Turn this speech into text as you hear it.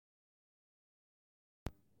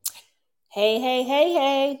Hey, hey, hey,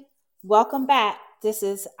 hey. Welcome back. This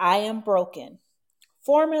is I Am Broken,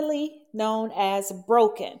 formerly known as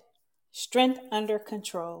Broken Strength Under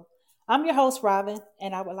Control. I'm your host, Robin,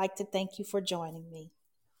 and I would like to thank you for joining me.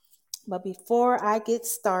 But before I get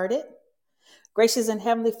started, gracious and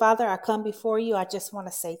Heavenly Father, I come before you. I just want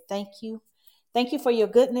to say thank you. Thank you for your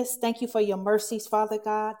goodness. Thank you for your mercies, Father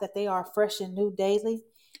God, that they are fresh and new daily.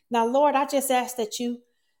 Now, Lord, I just ask that you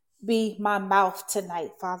be my mouth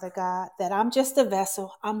tonight, Father God, that I'm just a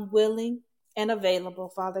vessel. I'm willing and available,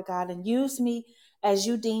 Father God, and use me as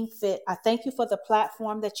you deem fit. I thank you for the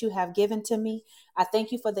platform that you have given to me. I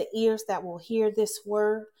thank you for the ears that will hear this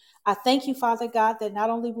word. I thank you, Father God, that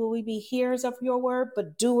not only will we be hearers of your word,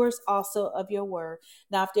 but doers also of your word.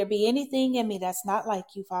 Now, if there be anything in me that's not like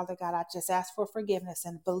you, Father God, I just ask for forgiveness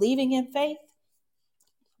and believing in faith.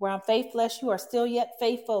 Where I'm faithless, you are still yet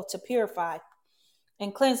faithful to purify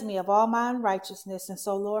and cleanse me of all my unrighteousness. And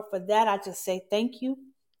so, Lord, for that, I just say thank you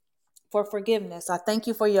for forgiveness. I thank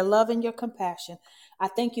you for your love and your compassion. I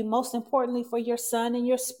thank you most importantly for your Son and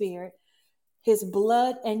your Spirit, his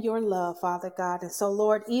blood and your love, Father God. And so,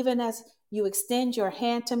 Lord, even as you extend your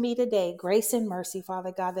hand to me today, grace and mercy,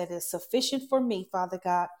 Father God, that is sufficient for me, Father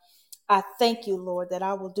God. I thank you, Lord, that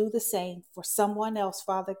I will do the same for someone else,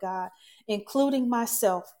 Father God, including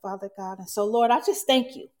myself, Father God. And so, Lord, I just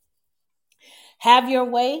thank you. Have your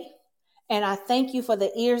way. And I thank you for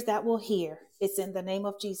the ears that will hear. It's in the name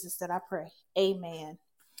of Jesus that I pray. Amen.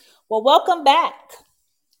 Well, welcome back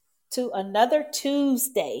to another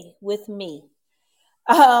Tuesday with me.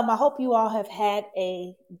 I hope you all have had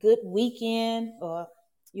a good weekend, or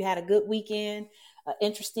you had a good weekend, an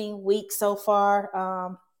interesting week so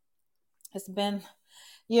far. It's been,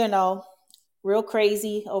 you know, real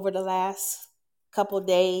crazy over the last couple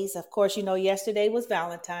days. Of course, yesterday was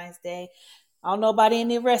Valentine's Day. I don't know about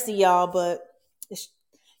any of the rest of y'all, but it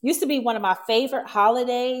used to be one of my favorite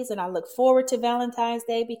holidays, and I look forward to Valentine's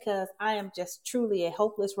Day because I am just truly a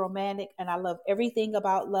hopeless romantic, and I love everything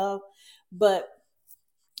about love. But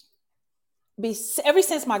ever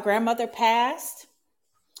since my grandmother passed,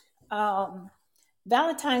 um,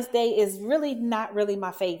 Valentine's Day is really not really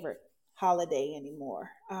my favorite holiday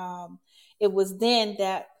anymore. It was then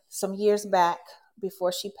that some years back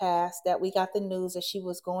before she passed that we got the news that she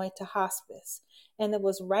was going to hospice. And it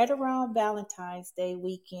was right around Valentine's Day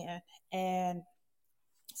weekend. And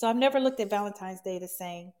so I've never looked at Valentine's Day the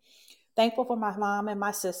same. Thankful for my mom and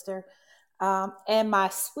my sister. And my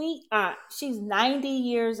sweet aunt, she's 90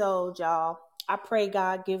 years old, y'all. I pray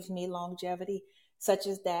God gives me longevity such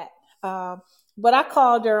as that. Um, but I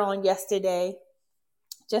called her on yesterday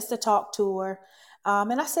just to talk to her.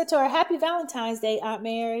 And I said to her, Happy Valentine's Day, Aunt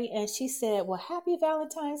Mary. And she said, Well, Happy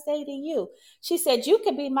Valentine's Day to you. She said, You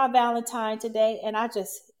could be my Valentine today. And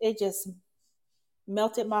it just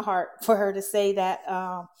melted my heart for her to say that.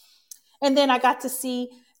 And then I got to see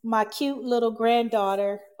my cute little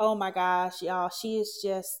granddaughter. Oh my gosh, y'all. She is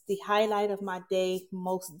just the highlight of my day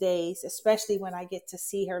most days, especially when I get to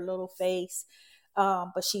see her little face.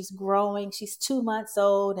 But she's growing. She's 2 months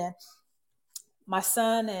old. And my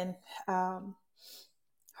son and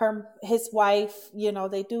his wife,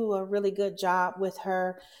 they do a really good job with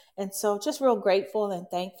her. And so just real grateful and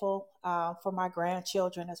thankful for my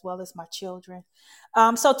grandchildren as well as my children.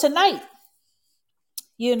 So tonight,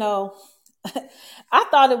 you know, I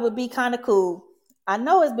thought it would be kind of cool. I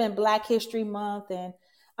know it's been Black History Month, and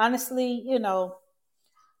honestly,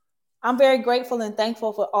 I'm very grateful and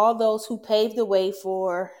thankful for all those who paved the way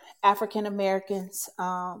for African Americans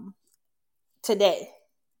today,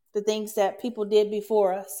 the things that people did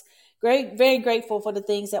before us. Great, very grateful for the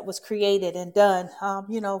things that was created and done.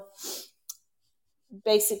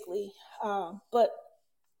 Basically, but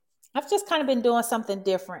I've just kind of been doing something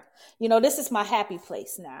different. This is my happy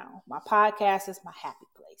place now. My podcast is my happy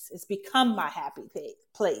place. It's become my happy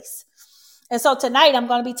place. And so tonight I'm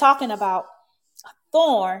going to be talking about a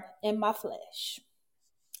thorn in my flesh.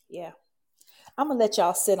 Yeah. I'm going to let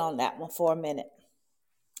y'all sit on that one for a minute.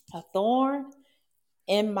 A thorn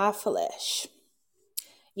in my flesh.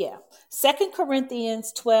 Yeah. 2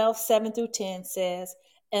 Corinthians 12:7-10 says,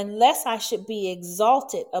 Unless I should be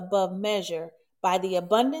exalted above measure by the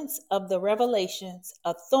abundance of the revelations,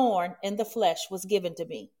 a thorn in the flesh was given to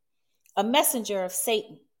me, a messenger of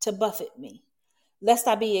Satan to buffet me, lest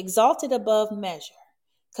I be exalted above measure.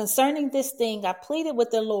 Concerning this thing, I pleaded with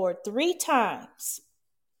the Lord 3 times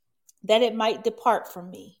that it might depart from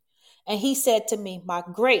me. And he said to me, My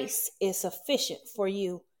grace is sufficient for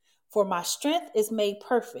you, for my strength is made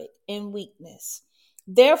perfect in weakness.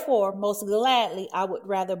 Therefore, most gladly, I would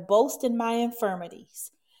rather boast in my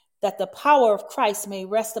infirmities, that the power of Christ may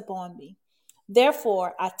rest upon me.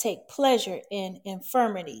 Therefore, I take pleasure in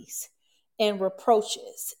infirmities, in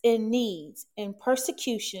reproaches, in needs, in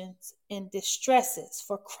persecutions, in distresses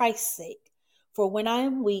for Christ's sake. For when I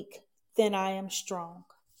am weak, then I am strong.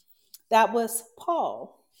 That was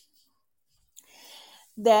Paul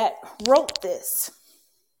that wrote this.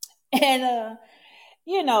 And,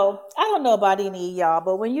 I don't know about any of y'all,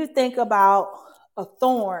 but when you think about a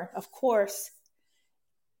thorn, of course,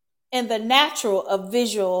 in the natural, a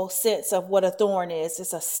visual sense of what a thorn is,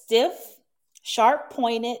 it's a stiff, sharp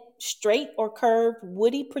pointed, straight or curved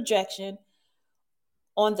woody projection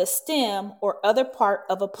on the stem or other part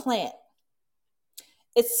of a plant.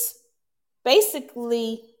 It's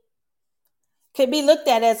basically can be looked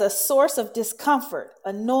at as a source of discomfort,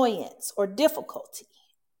 annoyance, or difficulty,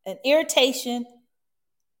 an irritation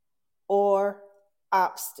or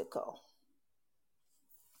obstacle.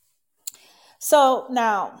 So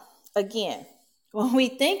now, again, when we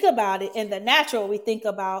think about it in the natural, we think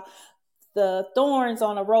about the thorns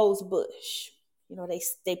on a rose bush.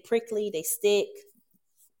 They prickly, they stick,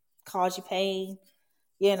 cause you pain,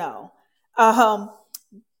 you know. Um,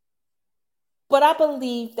 but I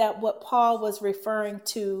believe that what Paul was referring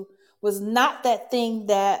to was not that thing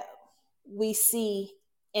that we see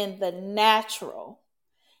in the natural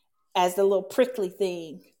as the little prickly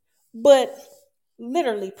thing, but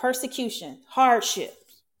literally persecution, hardship.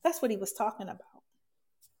 That's what he was talking about.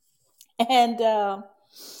 And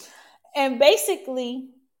and basically,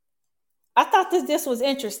 I thought that this was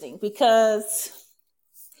interesting because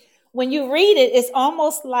when you read it, it's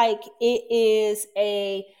almost like it is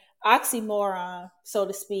a oxymoron, so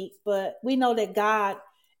to speak. But we know that God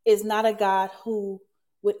is not a God who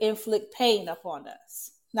would inflict pain upon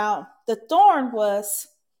us. Now, the thorn was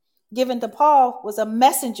given to Paul was a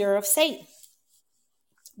messenger of Satan.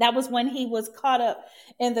 That was when he was caught up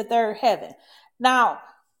in the third heaven. Now,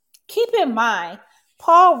 keep in mind,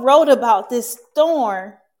 Paul wrote about this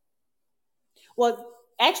thorn. Well,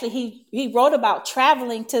 actually, he wrote about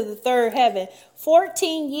traveling to the third heaven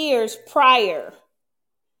 14 years prior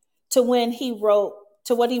to when he wrote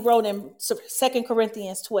to what he wrote in 2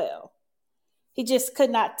 Corinthians 12. He just could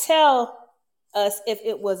not tell us if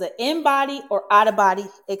it was an in-body or out-of-body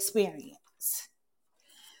experience.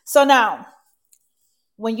 So now,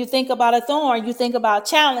 when you think about a thorn, you think about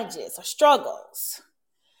challenges or struggles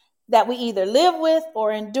that we either live with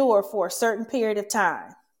or endure for a certain period of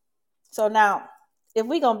time. So now, if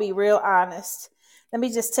we're going to be real honest, let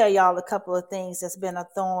me just tell y'all a couple of things that's been a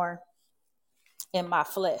thorn in my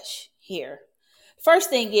flesh here. First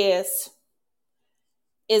thing is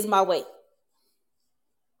my weight.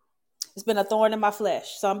 It's been a thorn in my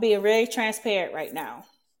flesh. So I'm being very transparent right now.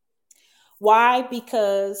 Why?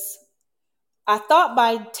 Because I thought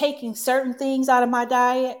by taking certain things out of my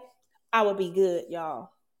diet, I would be good, y'all.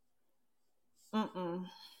 Mm-mm.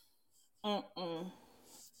 Mm-mm.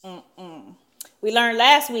 Mm-mm. We learned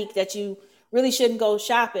last week that you really shouldn't go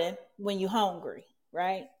shopping when you're hungry,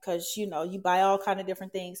 right? Because you buy all kind of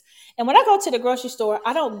different things. And when I go to the grocery store,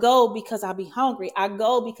 I don't go because I'll be hungry. I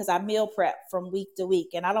go because I meal prep from week to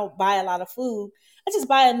week, and I don't buy a lot of food. I just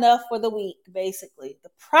buy enough for the week, basically.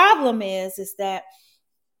 The problem is that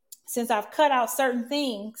since I've cut out certain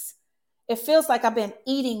things, it feels like I've been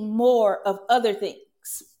eating more of other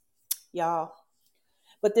things, y'all.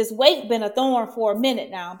 But this weight been a thorn for a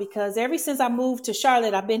minute now because ever since I moved to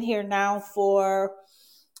Charlotte, I've been here now for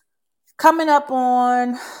coming up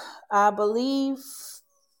on, I believe,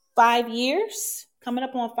 5 years. Coming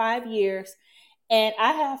up on 5 years. And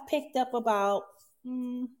I have picked up about,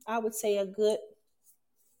 I would say a good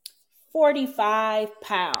 45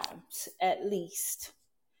 pounds at least.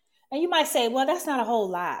 And you might say, well, that's not a whole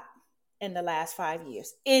lot in the last 5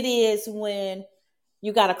 years. It is when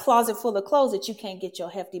you got a closet full of clothes that you can't get your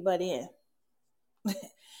hefty butt in.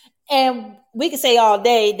 And we could say all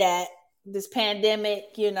day that this pandemic,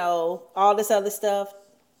 all this other stuff.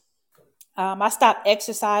 I stopped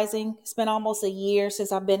exercising. It's been almost a year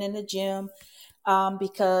since I've been in the gym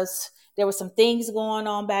because there were some things going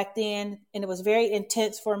on back then, and it was very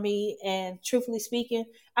intense for me. And truthfully speaking,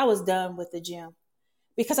 I was done with the gym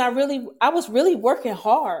because I was really working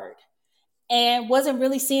hard and wasn't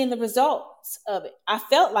really seeing the results of it. I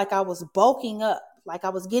felt like I was bulking up, like I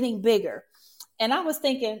was getting bigger. And I was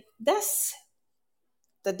thinking, that's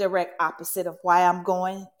the direct opposite of why I'm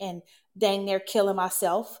going and dang near killing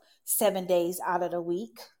myself 7 days out of the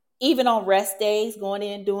week. Even on rest days, going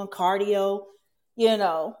in, doing cardio,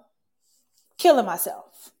 killing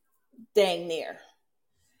myself dang near.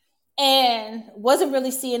 And wasn't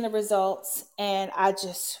really seeing the results. And I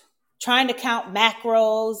just trying to count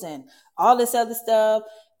macros and all this other stuff,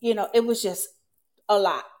 it was just a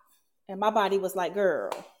lot. And my body was like,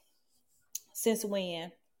 girl, since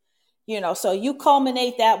when? So you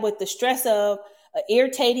culminate that with the stress of an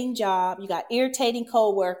irritating job. You got irritating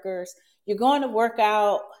coworkers. You're going to work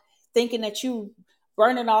out thinking that you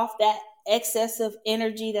burning off that excessive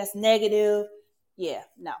energy that's negative. Yeah,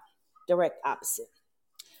 no, direct opposite.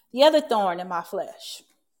 The other thorn in my flesh,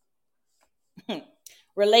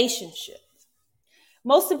 relationship.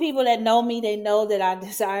 Most of the people that know me, they know that I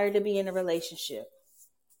desire to be in a relationship,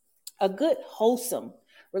 a good, wholesome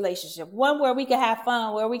relationship, one where we can have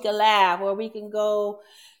fun, where we can laugh, where we can go,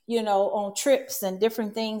 on trips and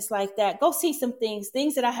different things like that. Go see some things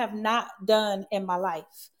that I have not done in my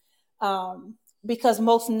life. Because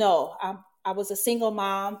most know I was a single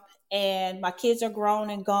mom and my kids are grown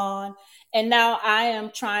and gone. And now I am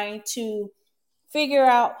trying to figure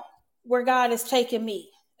out where God is taking me.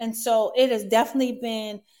 And so it has definitely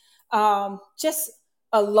been just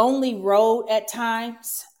a lonely road at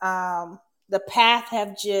times. The path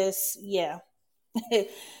have just,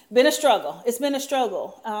 been a struggle. It's been a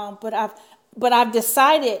struggle. But I've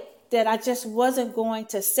decided that I just wasn't going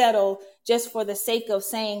to settle just for the sake of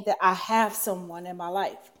saying that I have someone in my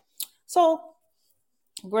life. So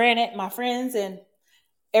granted, my friends and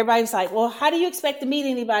everybody's like, well, how do you expect to meet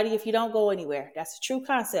anybody if you don't go anywhere? That's a true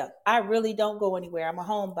concept. I really don't go anywhere. I'm a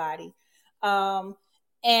homebody.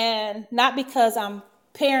 And not because I'm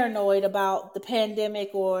paranoid about the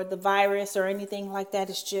pandemic or the virus or anything like that.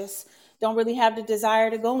 It's just don't really have the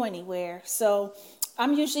desire to go anywhere. So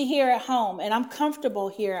I'm usually here at home and I'm comfortable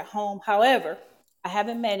here at home. However, I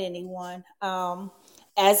haven't met anyone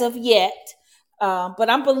as of yet. But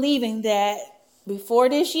I'm believing that before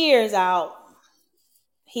this year is out,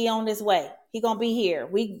 he on his way. He gonna be here.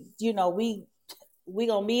 We gonna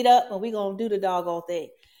meet up and we gonna do the doggone thing.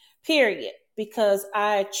 Period. Because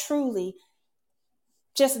I truly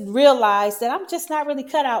just realized that I'm just not really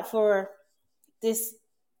cut out for this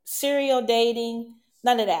serial dating,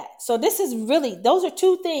 none of that. So those are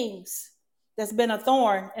two things that's been a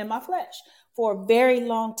thorn in my flesh for a very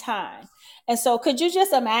long time. And so could you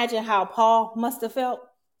just imagine how Paul must have felt?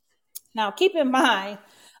 Now, keep in mind,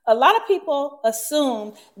 a lot of people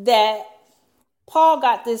assume that Paul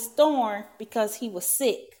got this thorn because he was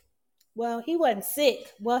sick. Well, he wasn't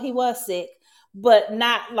sick. Well, he was sick, but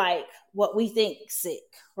not like what we think sick,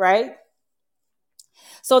 right?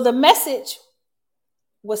 So the message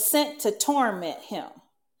was sent to torment him.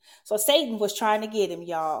 So Satan was trying to get him,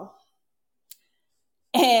 y'all.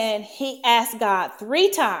 And he asked God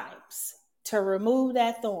 3 times to remove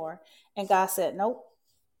that thorn. And God said, nope.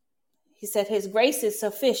 He said his grace is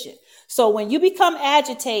sufficient. So when you become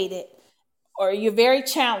agitated or you're very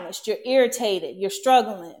challenged, you're irritated, you're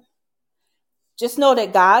struggling, just know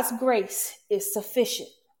that God's grace is sufficient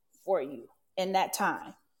for you in that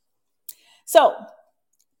time. So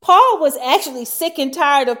Paul was actually sick and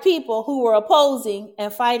tired of people who were opposing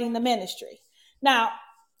and fighting the ministry. Now,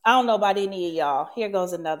 I don't know about any of y'all. Here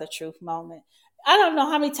goes another truth moment. I don't know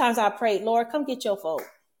how many times I prayed, Lord, come get your folk.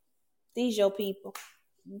 These your people.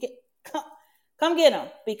 Come get them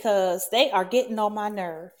because they are getting on my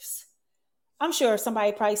nerves. I'm sure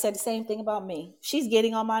somebody probably said the same thing about me. She's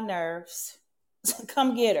getting on my nerves.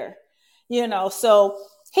 Come get her. So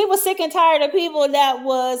he was sick and tired of people that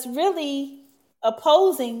was really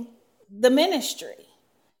opposing the ministry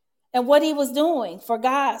and what he was doing for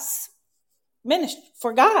God's ministry,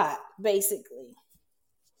 for God, basically.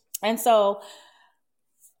 And so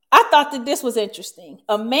I thought that this was interesting.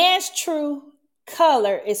 A man's true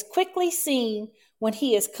color is quickly seen when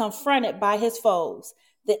he is confronted by his foes.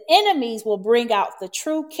 The enemies will bring out the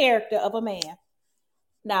true character of a man.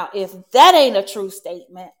 Now, if that ain't a true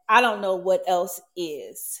statement, I don't know what else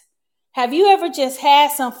is. Have you ever just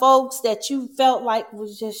had some folks that you felt like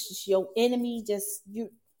was just your enemy?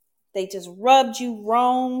 They just rubbed you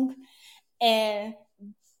wrong and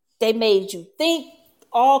they made you think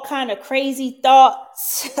all kind of crazy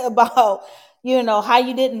thoughts about, how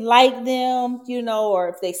you didn't like them, or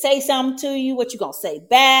if they say something to you, what you gonna say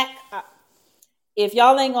back? If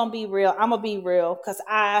y'all ain't gonna be real, I'm gonna be real because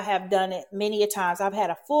I have done it many a times. I've had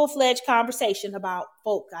a full-fledged conversation about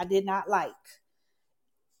folk I did not like.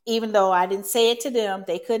 Even though I didn't say it to them,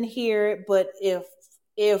 they couldn't hear it. But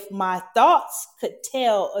if my thoughts could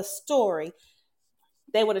tell a story,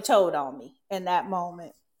 they would have told on me in that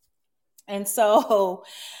moment. And so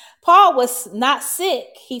Paul was not sick.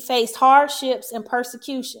 He faced hardships and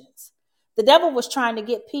persecutions. The devil was trying to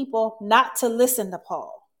get people not to listen to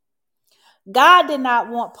Paul. God did not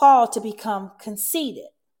want Paul to become conceited,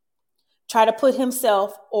 try to put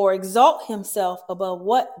himself or exalt himself above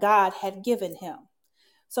what God had given him.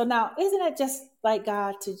 So now, isn't it just like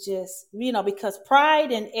God to just, because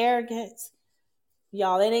pride and arrogance,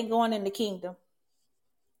 y'all, it ain't going in the kingdom.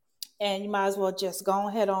 And you might as well just go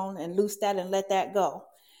ahead on and loose that and let that go.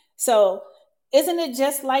 So isn't it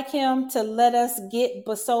just like him to let us get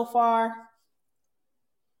but so far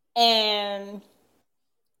and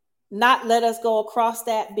not let us go across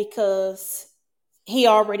that because he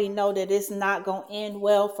already know that it's not going to end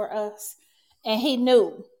well for us? And he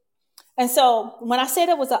knew. And so when I said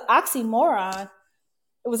it was an oxymoron,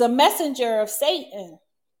 it was a messenger of Satan.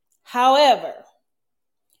 However,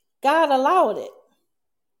 God allowed it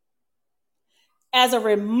as a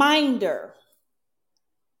reminder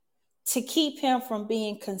to keep him from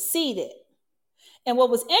being conceited. And what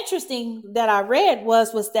was interesting that I read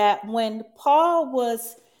was that when Paul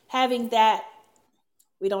was having that,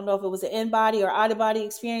 we don't know if it was an in-body or out-of-body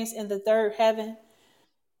experience in the third heaven,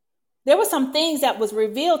 there were some things that was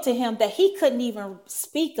revealed to him that he couldn't even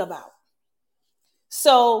speak about.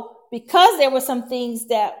 So because there were some things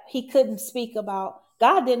that he couldn't speak about,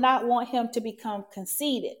 God did not want him to become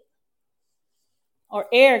conceited or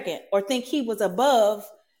arrogant or think he was above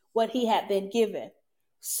what he had been given.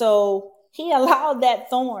 So he allowed that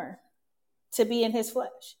thorn to be in his flesh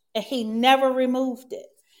and he never removed it.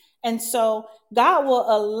 And so God will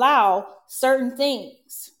allow certain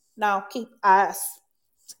things. Now, I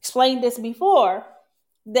explained this before,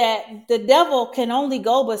 that the devil can only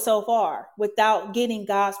go but so far without getting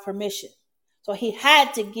God's permission. So he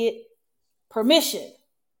had to get permission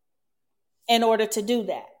in order to do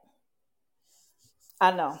that.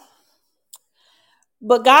 I know.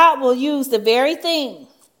 But God will use the very thing,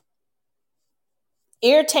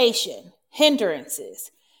 irritation, hindrances,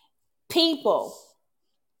 people,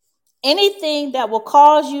 anything that will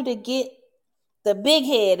cause you to get the big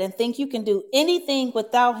head and think you can do anything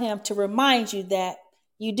without him, to remind you that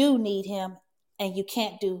you do need him and you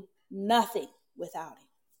can't do nothing without him.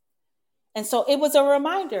 And so it was a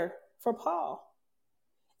reminder for Paul.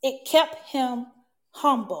 It kept him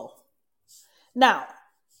humble. Now,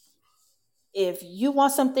 if you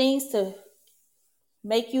want some things to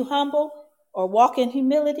make you humble or walk in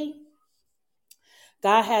humility,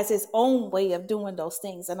 God has his own way of doing those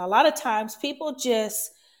things. And a lot of times people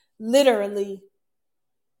just literally,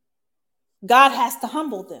 God has to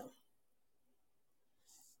humble them.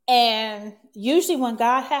 And usually when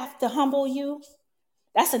God has to humble you,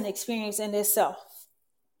 that's an experience in itself.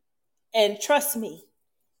 And trust me,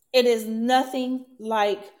 it is nothing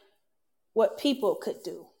like what people could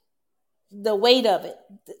do. The weight of it,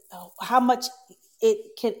 how much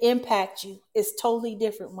it can impact you is totally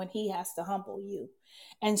different when he has to humble you.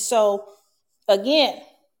 And so, again,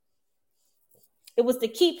 it was to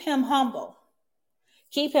keep him humble,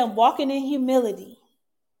 keep him walking in humility.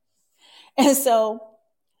 And so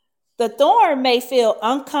the thorn may feel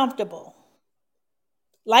uncomfortable,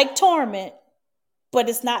 like torment, but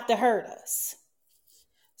it's not to hurt us.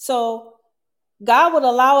 So God would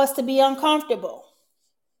allow us to be uncomfortable.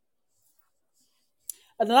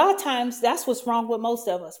 And a lot of times that's what's wrong with most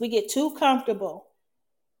of us. We get too comfortable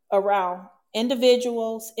around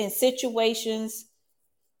individuals in situations,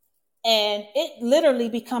 and it literally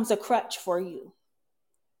becomes a crutch for you.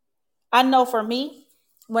 I know for me,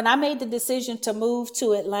 when I made the decision to move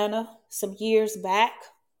to Atlanta some years back,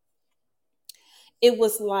 it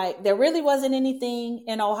was like there really wasn't anything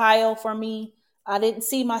in Ohio for me. I didn't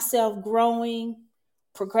see myself growing,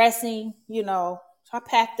 progressing, So I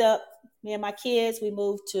packed up, me and my kids, we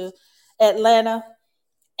moved to Atlanta.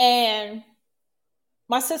 And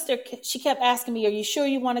my sister, she kept asking me, are you sure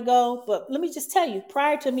you want to go? But let me just tell you,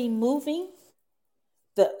 prior to me moving,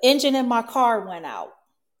 the engine in my car went out.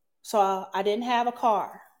 So I didn't have a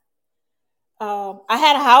car. I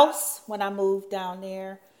had a house when I moved down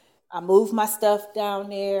there. I moved my stuff down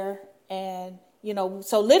there. And,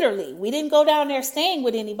 so literally, we didn't go down there staying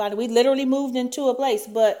with anybody. We literally moved into a place.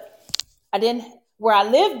 But where I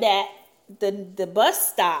lived at, the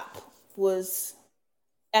bus stop was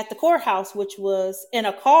at the courthouse, which was in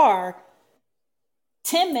a car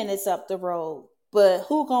 10 minutes up the road. But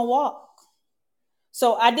who gonna walk?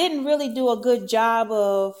 So I didn't really do a good job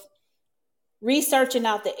of researching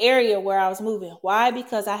out the area where I was moving. Why?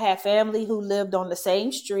 Because I had family who lived on the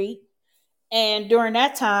same street. And during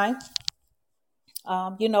that time,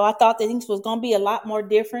 I thought that things was going to be a lot more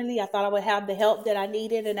differently. I thought I would have the help that I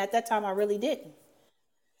needed. And at that time, I really didn't.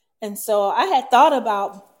 And so I had thought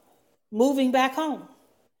about moving back home.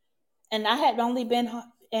 And I had only been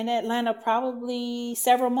in Atlanta probably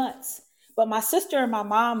several months. But my sister and my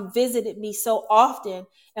mom visited me so often.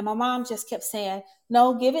 And my mom just kept saying,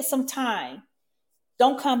 no, give it some time.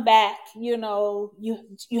 Don't come back. You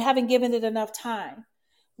haven't given it enough time.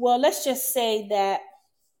 Well, let's just say that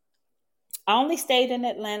I only stayed in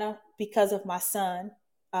Atlanta because of my son.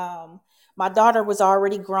 Um, my daughter was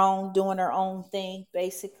already grown, doing her own thing,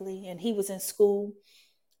 basically, and he was in school.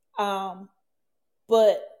 Um,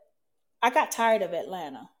 but I got tired of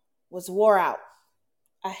Atlanta, was wore out.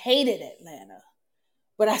 I hated Atlanta,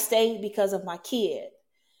 but I stayed because of my kid.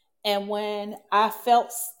 And when I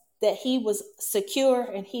felt that he was secure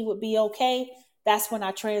and he would be okay, that's when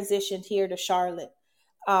I transitioned here to Charlotte.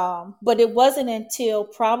 But it wasn't until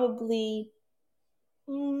probably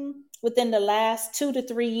within the last 2 to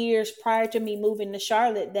 3 years prior to me moving to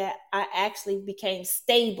Charlotte that I actually became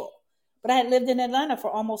stable. But I had lived in Atlanta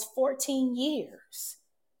for almost 14 years.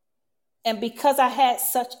 And because I had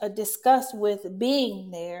such a disgust with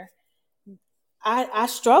being there, I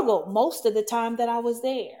struggled most of the time that I was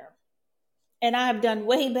there. And I have done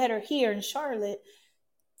way better here in Charlotte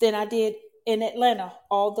than I did in Atlanta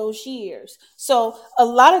all those years. So a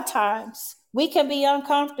lot of times we can be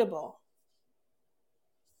uncomfortable.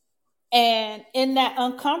 And in that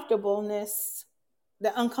uncomfortableness, the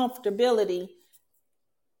uncomfortability,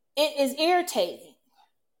 it is irritating.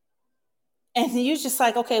 And you're just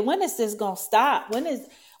like, okay, when is this gonna stop? When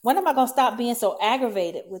am I gonna stop being so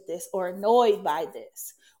aggravated with this or annoyed by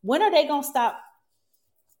this? When are they gonna stop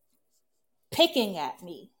picking at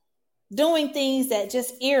me, doing things that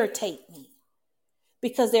just irritate me?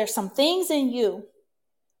 Because there's some things in you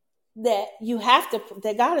that you have to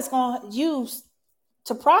that God is gonna use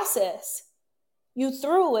to process you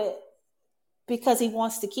through it because he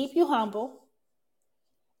wants to keep you humble.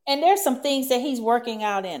 And there's some things that he's working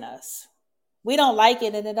out in us. We don't like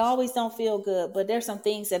it and it always don't feel good, but there's some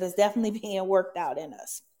things that is definitely being worked out in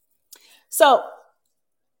us. So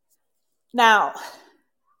now,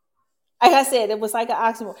 like I said, it was like an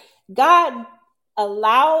oxymoron. God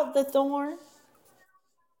allowed the thorn,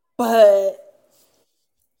 but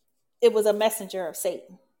it was a messenger of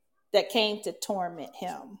Satan that came to torment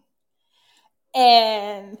him.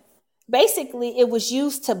 And basically, it was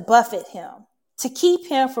used to buffet him, to keep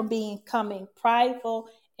him from becoming prideful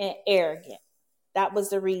and arrogant. That was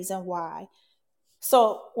the reason why.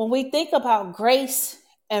 So when we think about grace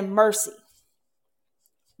and mercy,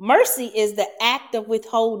 mercy is the act of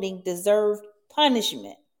withholding deserved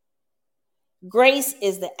punishment. Grace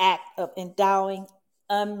is the act of endowing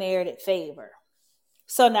unmerited favor.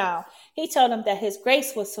 So now he told him that his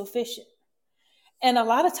grace was sufficient. And a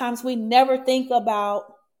lot of times we never think about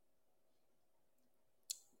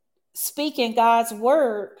speaking God's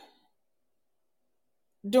word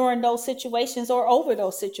during those situations or over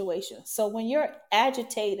those situations. So when you're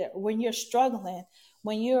agitated, when you're struggling,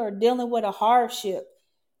 when you're dealing with a hardship,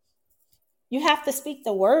 you have to speak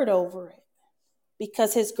the word over it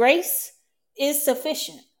because his grace is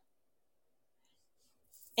sufficient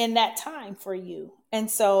in that time for you. And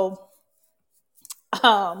so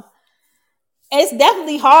um it's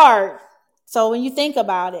definitely hard. So when you think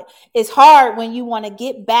about it, it's hard when you want to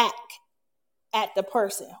get back at the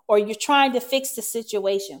person or you're trying to fix the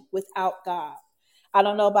situation without God. I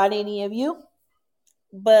don't know about any of you,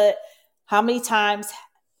 but how many times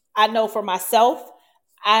I know for myself,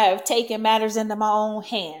 I have taken matters into my own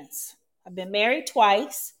hands. I've been married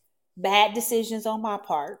twice, bad decisions on my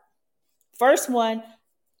part. First one,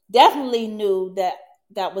 definitely knew that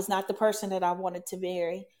that was not the person that I wanted to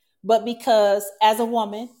marry. But because as a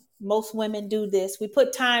woman, most women do this, we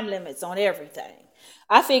put time limits on everything.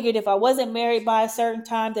 I figured if I wasn't married by a certain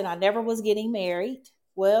time, then I never was getting married.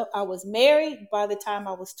 Well, I was married by the time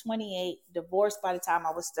I was 28, divorced by the time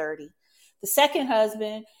I was 30. The second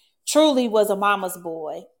husband truly was a mama's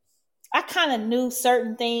boy. I kind of knew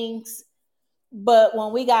certain things, but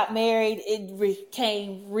when we got married, it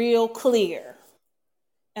became real clear.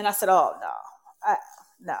 And I said, "Oh no, I,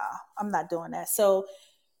 no, I'm not doing that." So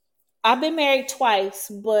I've been married twice,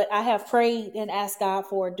 but I have prayed and asked God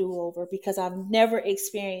for a do-over because I've never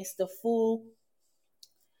experienced the full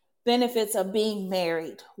benefits of being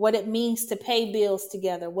married, what it means to pay bills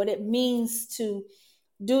together, what it means to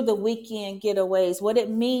do the weekend getaways, what it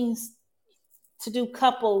means to do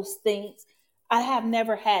couples things. I have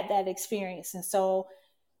never had that experience. And so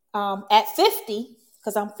at 50,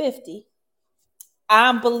 because I'm 50,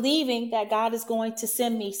 I'm believing that God is going to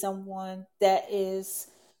send me someone that is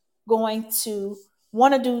going to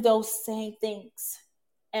want to do those same things.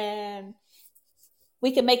 And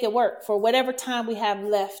we can make it work for whatever time we have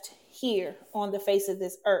left here on the face of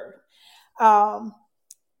this earth. Um,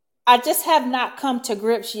 I just have not come to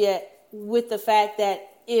grips yet with the fact that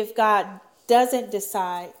if God doesn't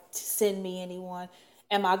decide to send me anyone,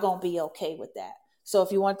 am I going to be okay with that? So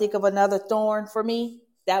if you want to think of another thorn for me,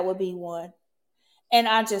 that would be one. And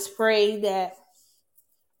I just pray that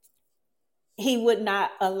he would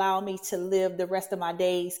not allow me to live the rest of my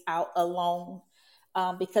days out alone,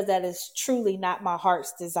 because that is truly not my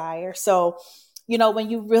heart's desire. So, when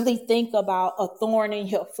you really think about a thorn in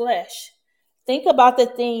your flesh, think about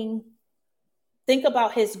think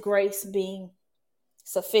about his grace being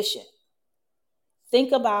sufficient.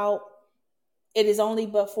 Think about it is only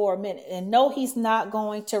but for a minute. And no, he's not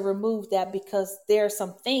going to remove that, because there are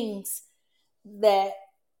some things that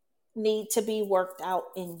need to be worked out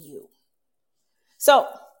in you. So,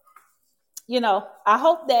 I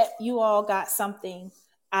hope that you all got something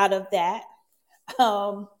out of that.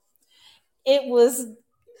 Um, it was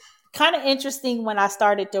kind of interesting when I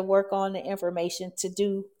started to work on the information to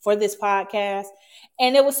do for this podcast.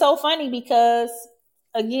 And it was so funny because,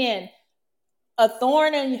 again, a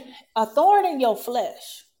thorn in your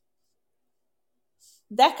flesh,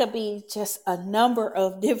 that could be just a number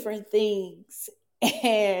of different things.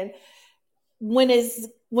 And when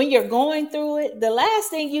you're going through it, the last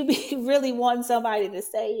thing you be really wanting somebody to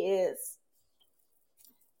say is,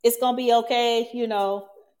 it's gonna be okay,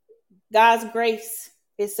 God's grace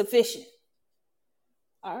is sufficient.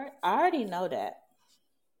 All right, I already know that.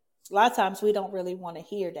 A lot of times we don't really want to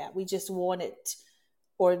hear that. We just want it,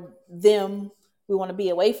 or them, we want to be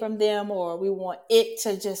away from them, or we want it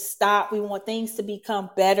to just stop. We want things to become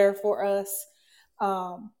better for us.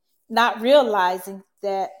 Not realizing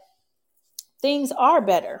that things are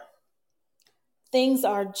better. Things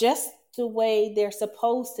are just the way they're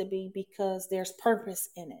supposed to be, because there's purpose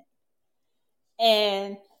in it.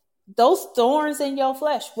 And those thorns in your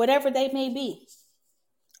flesh, whatever they may be,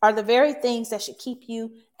 are the very things that should keep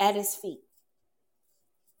you at his feet,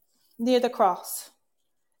 near the cross,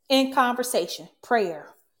 in conversation, prayer,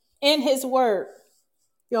 in his word,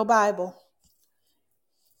 your Bible,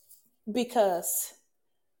 because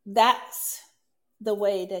that's the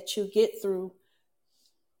way that you get through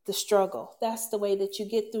the struggle. That's the way that you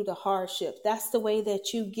get through the hardship. That's the way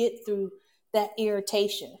that you get through that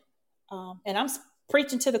irritation. And I'm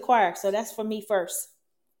preaching to the choir, so that's for me first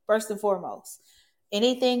and foremost.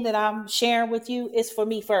 Anything that I'm sharing with you is for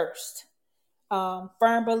me first.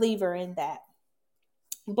 Firm believer in that.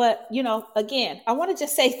 But, again, I want to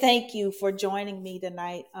just say thank you for joining me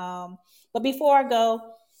tonight. But before I go,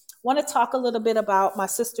 I want to talk a little bit about my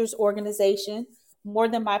sister's organization, More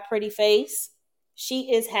Than My Pretty Face.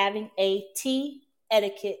 She is having a tea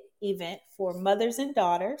etiquette event for mothers and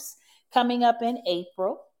daughters coming up in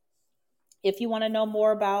April. If you want to know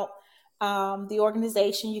more about the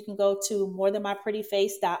organization, you can go to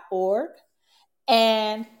morethanmyprettyface.org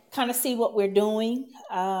and kind of see what we're doing.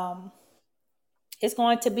 It's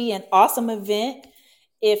going to be an awesome event.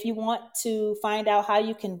 If you want to find out how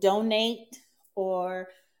you can donate or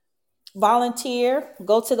volunteer,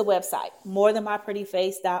 go to the website,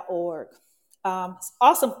 morethanmyprettyface.org. It's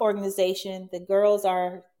awesome organization. The girls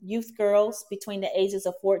are youth girls between the ages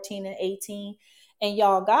of 14 and 18. And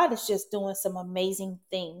y'all, God is just doing some amazing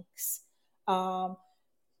things. The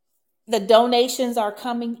donations are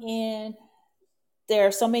coming in. There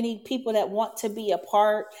are so many people that want to be a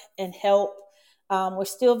part and help. We're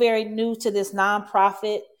still very new to this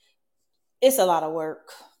nonprofit. It's a lot of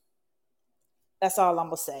work. That's all I'm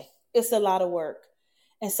going to say. It's a lot of work.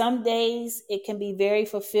 And some days it can be very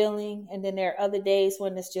fulfilling. And then there are other days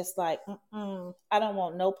when it's just like, I don't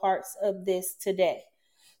want no parts of this today.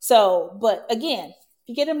 So, but again, if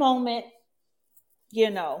you get a moment,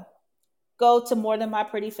 go to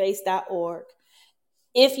morethanmyprettyface.org.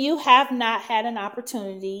 If you have not had an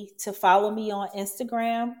opportunity to follow me on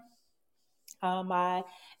Instagram, my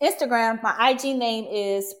IG name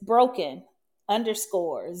is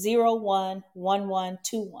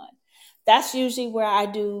broken_011121. That's usually where I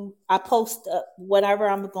post whatever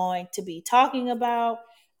I'm going to be talking about.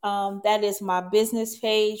 That is my business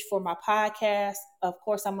page for my podcast. Of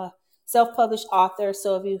course, I'm a self-published author.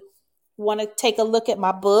 So if you want to take a look at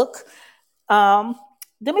my book,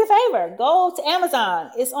 do me a favor, go to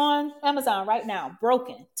Amazon. It's on Amazon right now.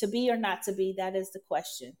 Broken, to be or not to be, that is the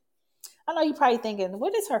question. I know you're probably thinking,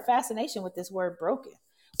 what is her fascination with this word broken?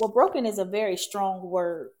 Well, broken is a very strong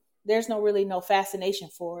word. There's no fascination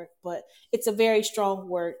for it, but it's a very strong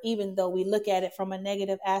word, even though we look at it from a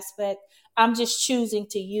negative aspect. I'm just choosing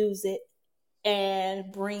to use it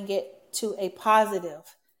and bring it to a positive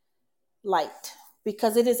light,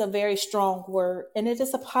 because it is a very strong word and it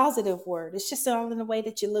is a positive word. It's just all in the way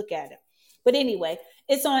that you look at it. But anyway,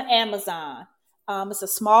 it's on Amazon. It's a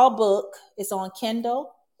small book. It's on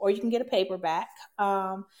Kindle, or you can get a paperback.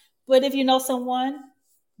 But if you know someone,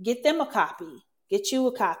 get them a copy. Get you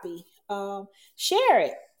a copy. Share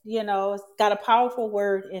it. It's got a powerful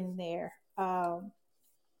word in there. And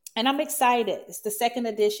I'm excited. It's the second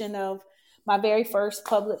edition of my very first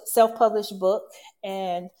self-published book.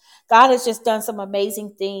 And God has just done some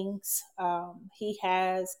amazing things. He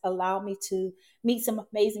has allowed me to meet some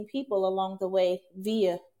amazing people along the way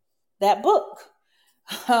via that book.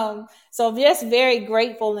 So I'm just very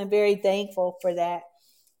grateful and very thankful for that.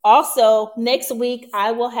 Also, next week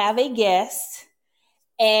I will have a guest,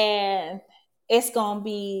 and it's going to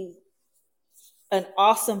be an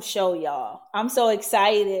awesome show, y'all. I'm so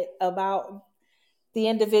excited about the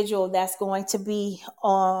individual that's going to be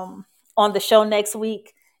on the show next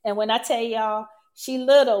week. And when I tell y'all, she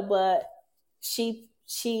little, but she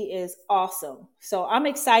is awesome. So I'm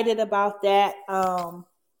excited about that.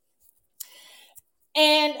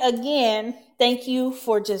 And again, thank you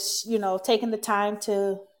for just, taking the time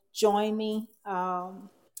to join me.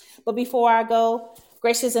 But before I go,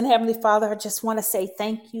 gracious and Heavenly Father, I just want to say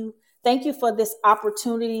thank you. Thank you for this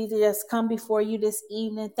opportunity to just come before you this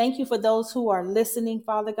evening. Thank you for those who are listening,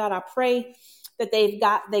 Father God. I pray that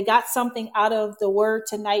they got something out of the word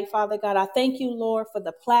tonight, Father God. I thank you, Lord, for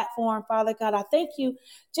the platform, Father God. I thank you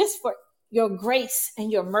just for your grace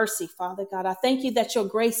and your mercy, Father God. I thank you that your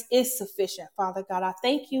grace is sufficient, Father God. I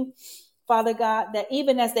thank you, Father God, that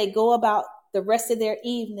even as they go about the rest of their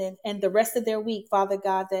evening and the rest of their week, Father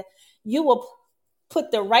God, that you will put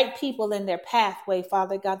the right people in their pathway,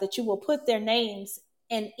 Father God, that you will put their names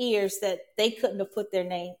in ears that they couldn't have put their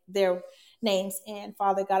names in,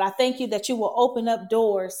 Father God. I thank you that you will open up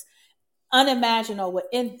doors unimaginable with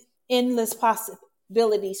endless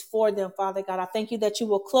possibilities for them, Father God. I thank you that you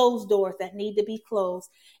will close doors that need to be closed.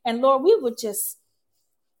 And Lord, we would just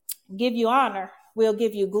give you honor. We'll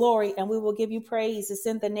give you glory, and we will give you praise. It's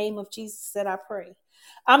in the name of Jesus that I pray.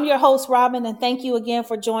 I'm your host, Robin, and thank you again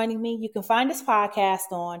for joining me. You can find this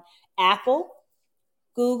podcast on Apple,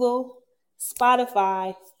 Google,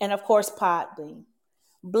 Spotify, and of course, Podbean.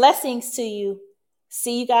 Blessings to you.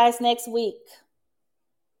 See you guys next week.